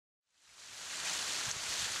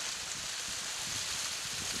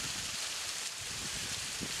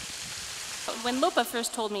when Lopa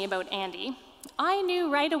first told me about Andy, I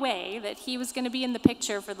knew right away that he was going to be in the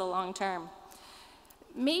picture for the long term.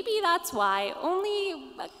 Maybe that's why,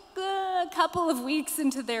 only a couple of weeks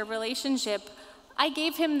into their relationship, I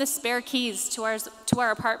gave him the spare keys to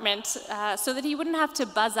our apartment so that he wouldn't have to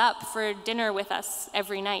buzz up for dinner with us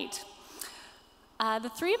every night.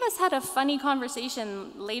 The three of us had a funny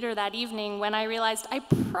conversation later that evening when I realized I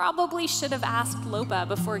probably should have asked Lopa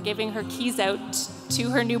before giving her keys out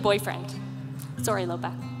to her new boyfriend. Sorry,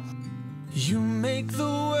 Lopa. You make the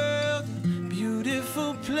world a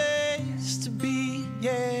beautiful place to be,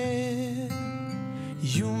 yeah.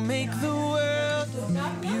 You make the world a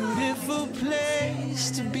beautiful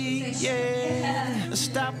place to be, yeah.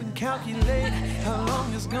 Stop and calculate how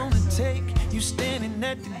long it's gonna take. You standing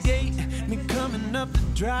at the gate, me coming up the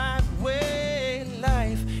driveway.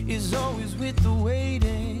 Life is always with the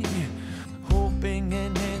waiting, hoping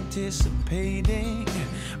and anticipating.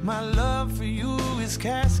 My love for you is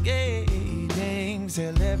cascading.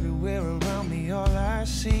 Till everywhere around me all I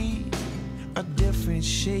see are different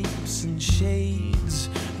shapes and shades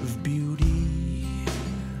of beauty.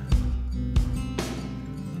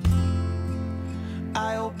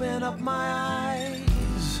 I open up my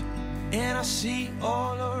eyes and I see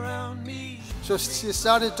all around me. So she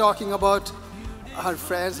started talking about her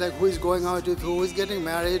friends, like who is going out with who is getting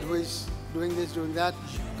married, who is doing this, doing that,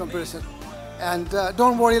 comparison. And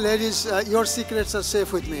don't worry, ladies, your secrets are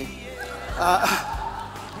safe with me.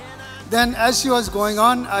 Then as she was going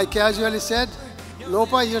on, I casually said,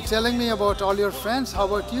 Lopa, you're telling me about all your friends. How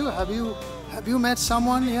about you? Have you met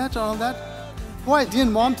someone yet or all that? Why,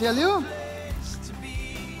 didn't mom tell you?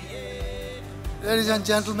 Ladies and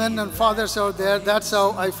gentlemen and fathers out there, that's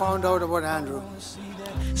how I found out about Andrew.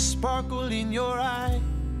 Sparkle in your eye,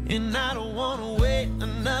 and I don't want to wait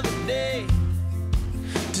another day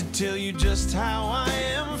to tell you just how I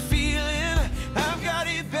am feeling. I've got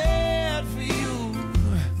it bad for you,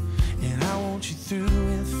 and I want you through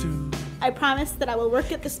and through. I promise that I will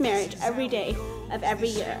work at this marriage every day of every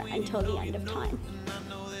year until the end of time.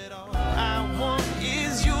 All I want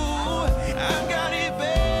is you. I've got it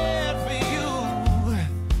bad for you,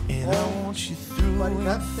 and I want you through and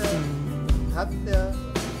through.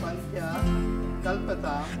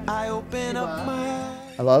 I open up my eyes.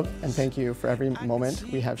 I love and thank you for every moment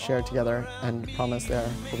we have shared together, and promise there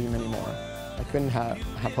will be many more. I couldn't have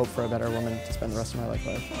hoped for a better woman to spend the rest of my life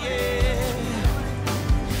with. Yeah.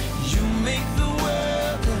 You make the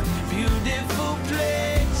world a beautiful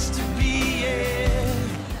place to be,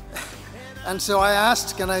 yeah. And so I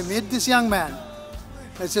asked, can I meet this young man?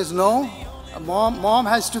 He says, no, mom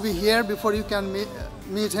has to be here before you can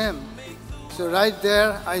meet him. So right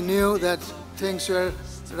there, I knew that things were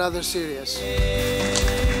rather serious.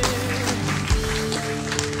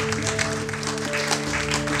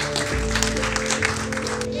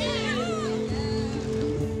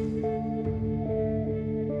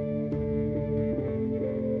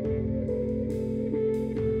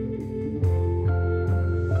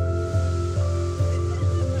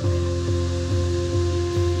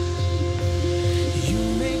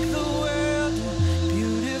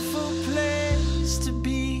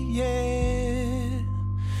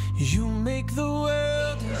 You make the world